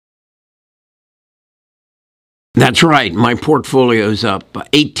That's right. My portfolio's up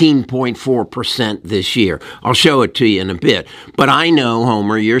 18.4% this year. I'll show it to you in a bit. But I know,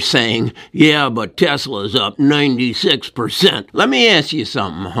 Homer, you're saying, yeah, but Tesla's up 96%. Let me ask you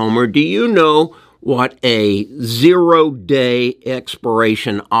something, Homer. Do you know what a zero-day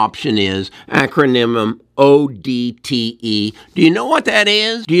expiration option is? Acronym ODTE. Do you know what that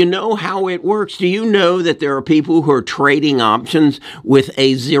is? Do you know how it works? Do you know that there are people who are trading options with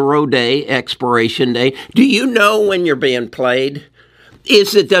a zero-day expiration date? Do you know when you're being played?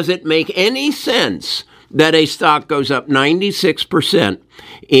 Does it make any sense that a stock goes up 96%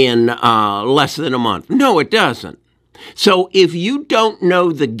 in less than a month? No, it doesn't. So if you don't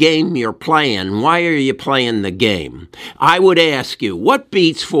know the game you're playing, why are you playing the game? I would ask you, what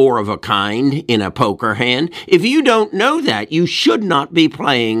beats four of a kind in a poker hand? If you don't know that, you should not be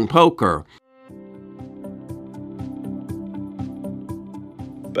playing poker.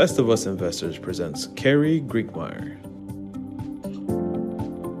 Best of Us Investors presents Carrie Griegmeier.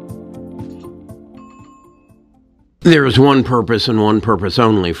 There is one purpose and one purpose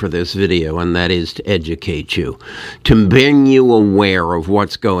only for this video, and that is to educate you, to bring you aware of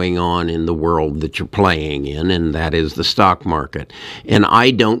what's going on in the world that you're playing in, and that is the stock market. And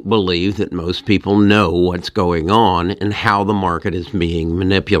I don't believe that most people know what's going on and how the market is being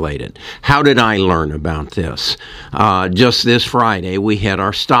manipulated. How did I learn about this? Just this Friday, we had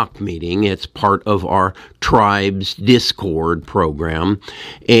our stock meeting. It's part of our Tribe's Discord program,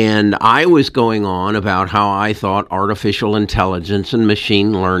 and I was going on about how I thought artificial intelligence and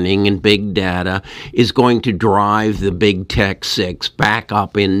machine learning and big data is going to drive the big tech six back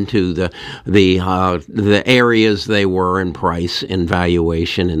up into the areas they were in price and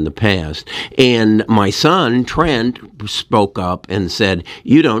valuation in the past. And my son, Trent, spoke up and said,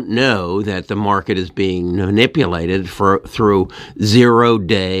 you don't know that the market is being manipulated through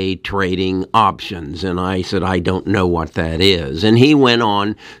zero-day trading options. And I said, I don't know what that is. And he went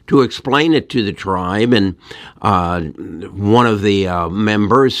on to explain it to the tribe, and one of the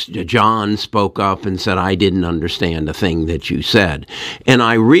members, John, spoke up and said, I didn't understand a thing that you said. And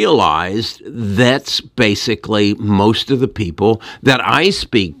I realized that's basically most of the people that I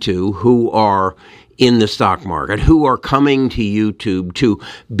speak to who are in the stock market, who are coming to YouTube to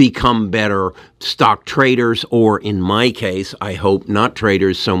become better stock traders, or in my case, I hope not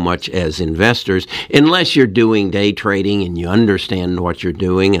traders so much as investors, unless you're doing day trading and you understand what you're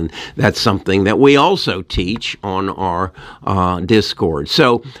doing. And that's something that we also teach on our Discord.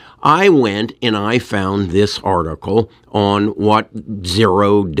 So I went and I found this article on what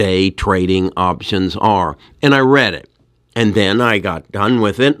zero-day trading options are, and I read it. And then I got done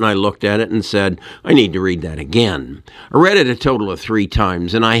with it, and I looked at it and said, I need to read that again. I read it a total of 3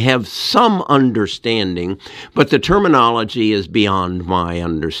 times, and I have some understanding, but the terminology is beyond my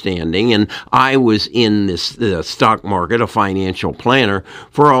understanding. And I was in the stock market, a financial planner,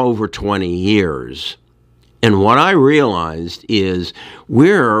 for over 20 years. And what I realized is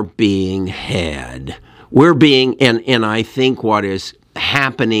we're being had. And I think what is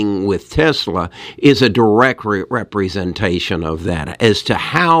happening with Tesla is a direct representation of that, as to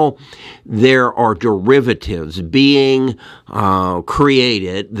how there are derivatives being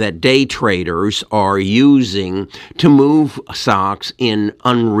created that day traders are using to move stocks in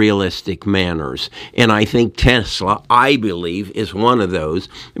unrealistic manners. And I think Tesla, I believe, is one of those,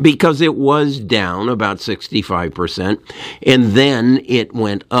 because it was down about 65%, and then it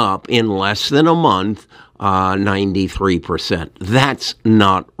went up in less than a month 93%. That's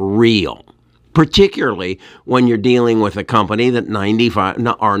not real, particularly when you're dealing with a company that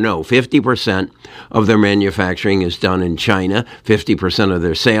 50% of their manufacturing is done in China, 50% of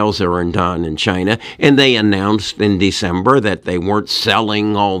their sales are done in China, and they announced in December that they weren't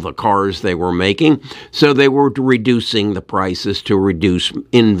selling all the cars they were making, so they were reducing the prices to reduce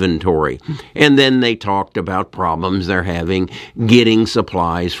inventory. And then they talked about problems they're having getting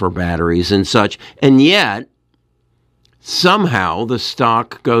supplies for batteries and such, and yet somehow the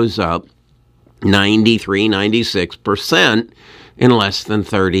stock goes up 93, 96% in less than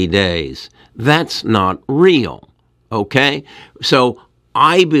 30 days. That's not real, okay? So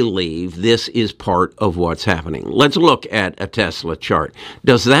I believe this is part of what's happening. Let's look at a Tesla chart.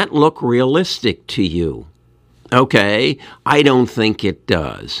 Does that look realistic to you? Okay, I don't think it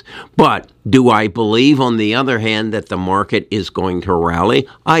does. But do I believe, on the other hand, that the market is going to rally?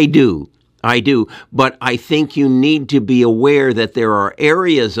 I do. But I think you need to be aware that there are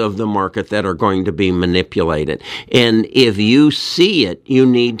areas of the market that are going to be manipulated. And if you see it, you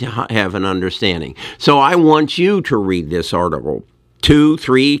need to have an understanding. So I want you to read this article 2,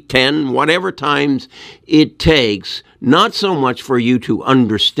 3, 10, whatever times it takes, not so much for you to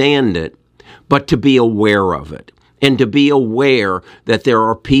understand it, but to be aware of it. And to be aware that there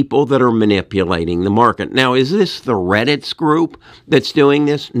are people that are manipulating the market. Now, is this the Reddit's group that's doing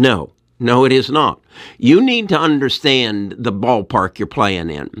this? No. No, it is not. You need to understand the ballpark you're playing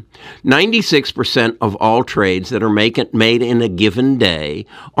in. 96% of all trades that are made in a given day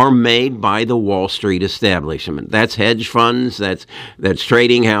are made by the Wall Street establishment. That's hedge funds, that's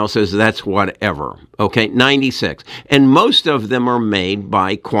trading houses, that's whatever. Okay, 96. And most of them are made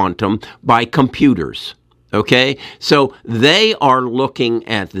by computers. Okay, so they are looking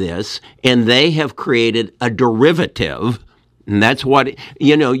at this and they have created a derivative. And that's what,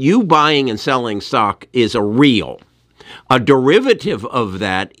 you buying and selling stock is a real. A derivative of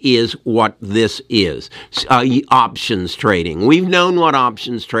that is what this is, options trading. We've known what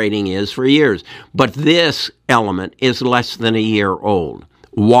options trading is for years, but this element is less than a year old.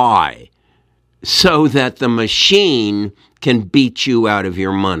 Why? So that the machine can beat you out of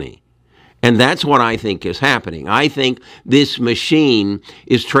your money. And that's what I think is happening. I think this machine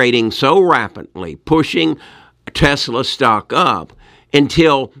is trading so rapidly, pushing Tesla stock up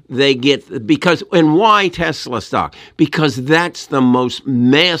until they get, and why Tesla stock? Because that's the most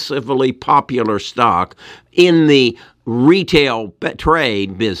massively popular stock in the retail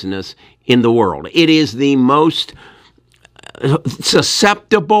trade business in the world. It is the most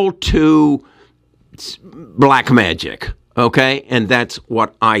susceptible to black magic. Okay, and that's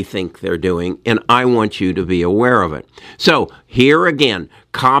what I think they're doing, and I want you to be aware of it. So here again,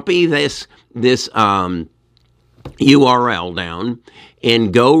 copy this URL down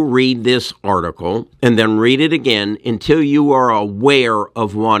and go read this article and then read it again until you are aware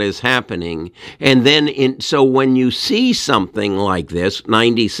of what is happening. And then, so when you see something like this,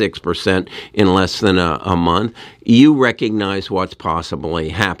 96% in less than a month, you recognize what's possibly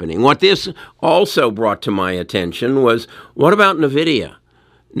happening. What this also brought to my attention was, what about NVIDIA?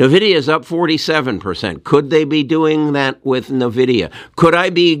 NVIDIA is up 47%. Could they be doing that with NVIDIA? Could I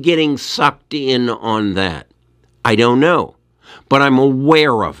be getting sucked in on that? I don't know, but I'm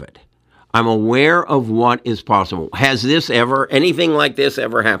aware of it. I'm aware of what is possible. Has anything like this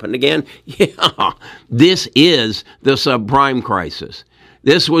ever happened again? Yeah, this is the subprime crisis.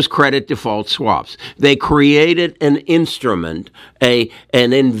 This was credit default swaps. They created an instrument, an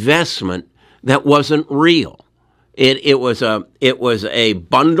investment that wasn't real. It was a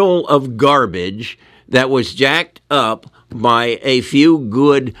bundle of garbage that was jacked up by a few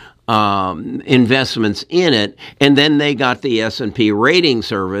good investments in it, and then they got the S&P rating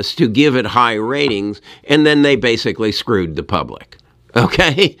service to give it high ratings, and then they basically screwed the public.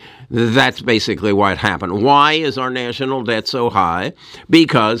 Okay? That's basically what happened. Why is our national debt so high?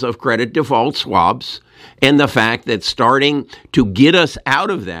 Because of credit default swaps and the fact that starting to get us out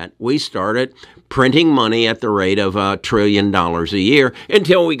of that, we started printing money at the rate of $1 trillion a year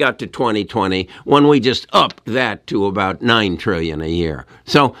until we got to 2020 when we just upped that to about $9 trillion a year.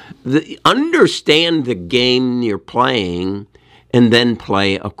 So understand the game you're playing and then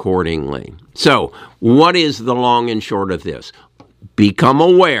play accordingly. So what is the long and short of this? Become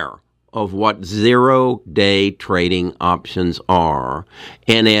aware of what zero-day trading options are.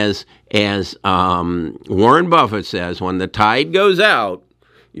 And as Warren Buffett says, when the tide goes out,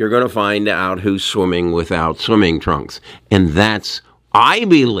 you're going to find out who's swimming without swimming trunks. And that's, I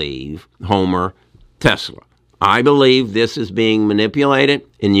believe, Homer, Tesla. I believe this is being manipulated,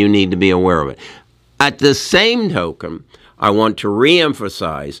 and you need to be aware of it. At the same token, I want to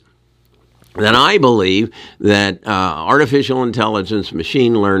reemphasize that I believe that artificial intelligence,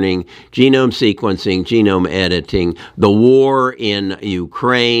 machine learning, genome sequencing, genome editing, the war in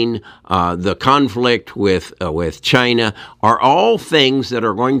Ukraine, the conflict with China are all things that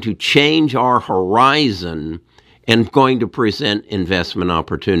are going to change our horizon and going to present investment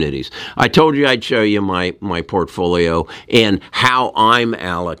opportunities. I told you I'd show you my portfolio and how I'm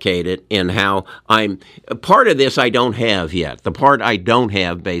allocated and how part of this I don't have yet. The part I don't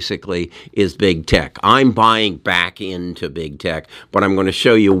have basically is big tech. I'm buying back into big tech, but I'm going to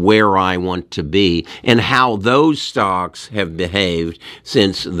show you where I want to be and how those stocks have behaved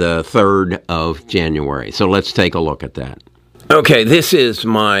since the 3rd of January. So let's take a look at that. Okay, this is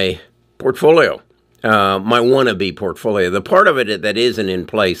my portfolio. My wannabe portfolio. The part of it that isn't in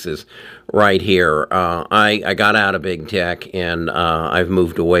place is right here. I got out of big tech and I've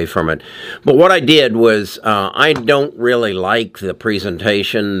moved away from it. But what I did was I don't really like the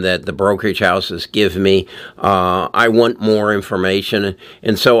presentation that the brokerage houses give me. I want more information.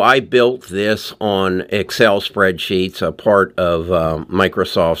 And so I built this on Excel spreadsheets, a part of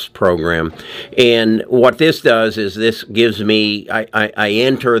Microsoft's program. And what this does is this gives me, I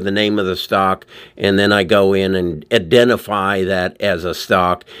enter the name of the stock, and and then I go in and identify that as a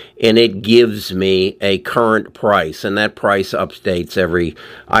stock, and it gives me a current price, and that price updates every,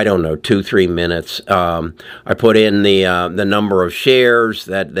 2-3 minutes. I put in the number of shares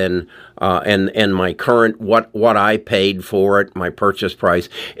that then and my current what I paid for it, my purchase price,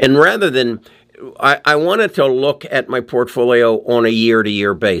 and rather than I wanted to look at my portfolio on a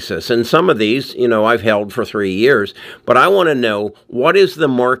year-to-year basis. And some of these, I've held for 3 years, but I want to know, what is the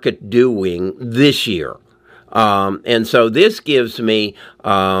market doing this year? And so this gives me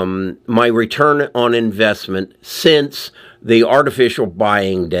my return on investment since the artificial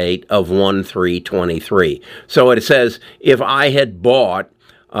buying date of 1/3/23. So it says if I had bought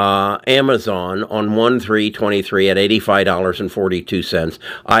Amazon on 1/3/23 at $85.42,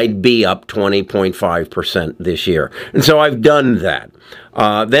 I'd be up 20.5% this year. And so I've done that.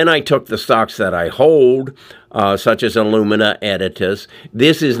 Then I took the stocks that I hold, such as Illumina, Editas.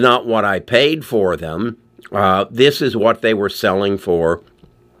 This is not what I paid for them. This is what they were selling for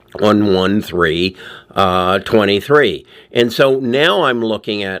on 1/3/23. And so now I'm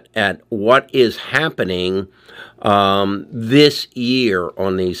looking at what is happening this year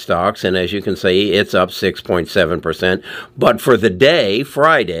on these stocks, and as you can see, it's up 6.7%, but for the day,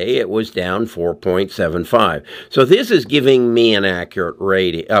 Friday, it was down 4.75. So this is giving me an accurate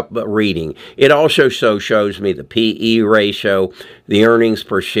reading. It also shows me the PE ratio, the earnings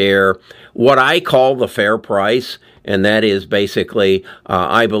per share, what I call the fair price, and that is basically,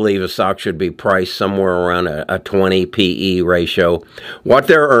 I believe a stock should be priced somewhere around a 20 PE ratio, what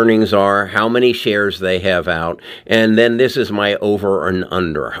their earnings are, how many shares they have out, and then this is my over and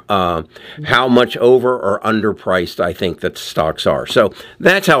under, how much over or underpriced I think that stocks are. So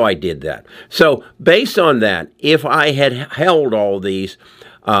that's how I did that. So based on that, if I had held all these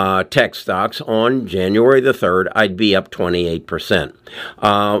tech stocks on January the 3rd, I'd be up 28%.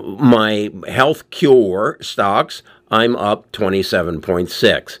 My health cure stocks, I'm up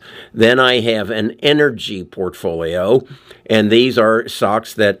 27.6. Then I have an energy portfolio, and these are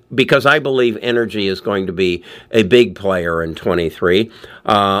stocks that, because I believe energy is going to be a big player in 23,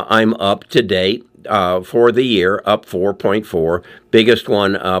 I'm up to date for the year, up 4.4. Biggest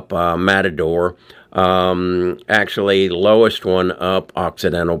one up Matador. Actually, lowest one up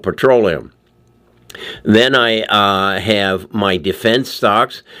Occidental Petroleum. Then I have my defense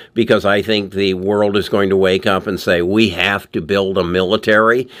stocks, because I think the world is going to wake up and say we have to build a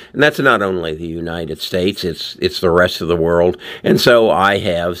military, and that's not only the United States, it's the rest of the world. And so I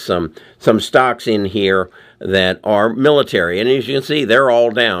have some stocks in here that are military, and as you can see, they're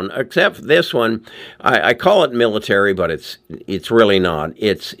all down except this one. I call it military, but it's really not.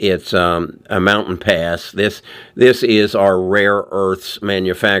 It's a Mountain Pass. This is our rare earths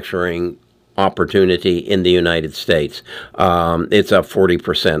manufacturing opportunity in the United States. It's up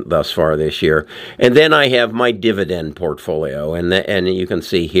 40% thus far this year. And then I have my dividend portfolio, and you can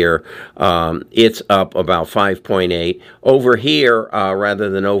see here it's up about 5.8. Over here, rather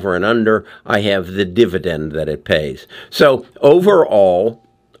than over and under, I have the dividend that it pays. So overall,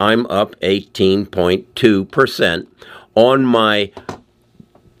 I'm up 18.2% on my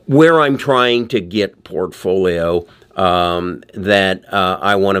where I'm trying to get portfolio that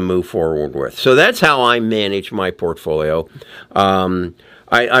I want to move forward with. So that's how I manage my portfolio.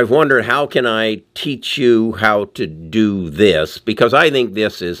 I've wondered, how can I teach you how to do this? Because I think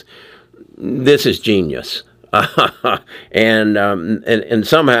this is genius, and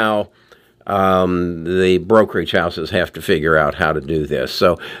somehow the brokerage houses have to figure out how to do this.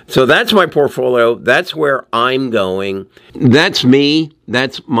 So that's my portfolio. That's where I'm going. That's me.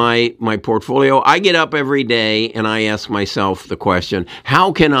 That's my portfolio. I get up every day and I ask myself the question,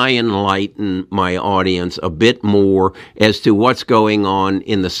 how can I enlighten my audience a bit more as to what's going on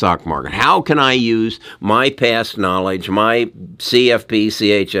in the stock market? How can I use my past knowledge, my CFP,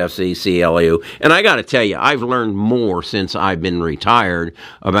 CHFC, CLU? And I got to tell you, I've learned more since I've been retired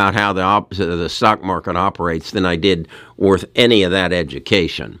about how the stock market operates than I did worth any of that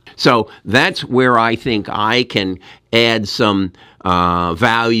education. So that's where I think I can add some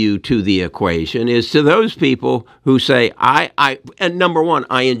value to the equation, is to those people who say, and number one,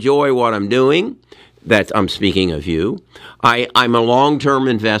 I enjoy what I'm doing. I'm speaking of you. I'm a long-term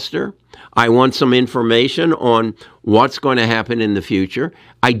investor. I want some information on what's going to happen in the future.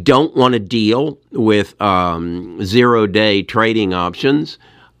 I don't want to deal with zero-day trading options,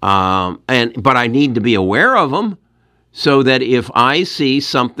 but I need to be aware of them so that if I see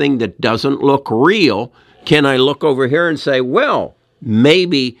something that doesn't look real, can I look over here and say, well,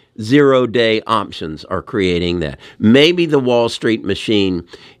 maybe zero-day options are creating that. Maybe the Wall Street machine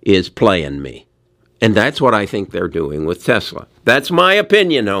is playing me. And that's what I think they're doing with Tesla. That's my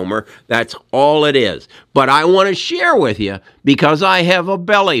opinion, Homer. That's all it is. But I want to share with you, because I have a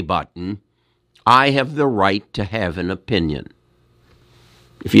belly button, I have the right to have an opinion.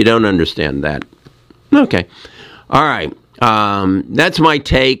 If you don't understand that, okay. All right. That's my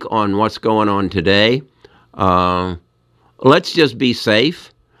take on what's going on today. Let's just be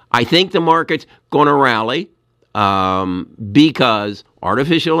safe. I think the market's going to rally because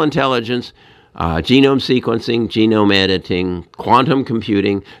artificial intelligence, genome sequencing, genome editing, quantum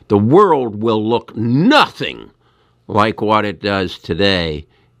computing, the world will look nothing like what it does today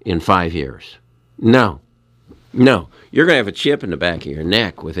in 5 years. No. You're going to have a chip in the back of your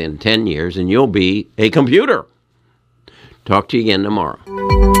neck within 10 years, and you'll be a computer. Talk to you again tomorrow.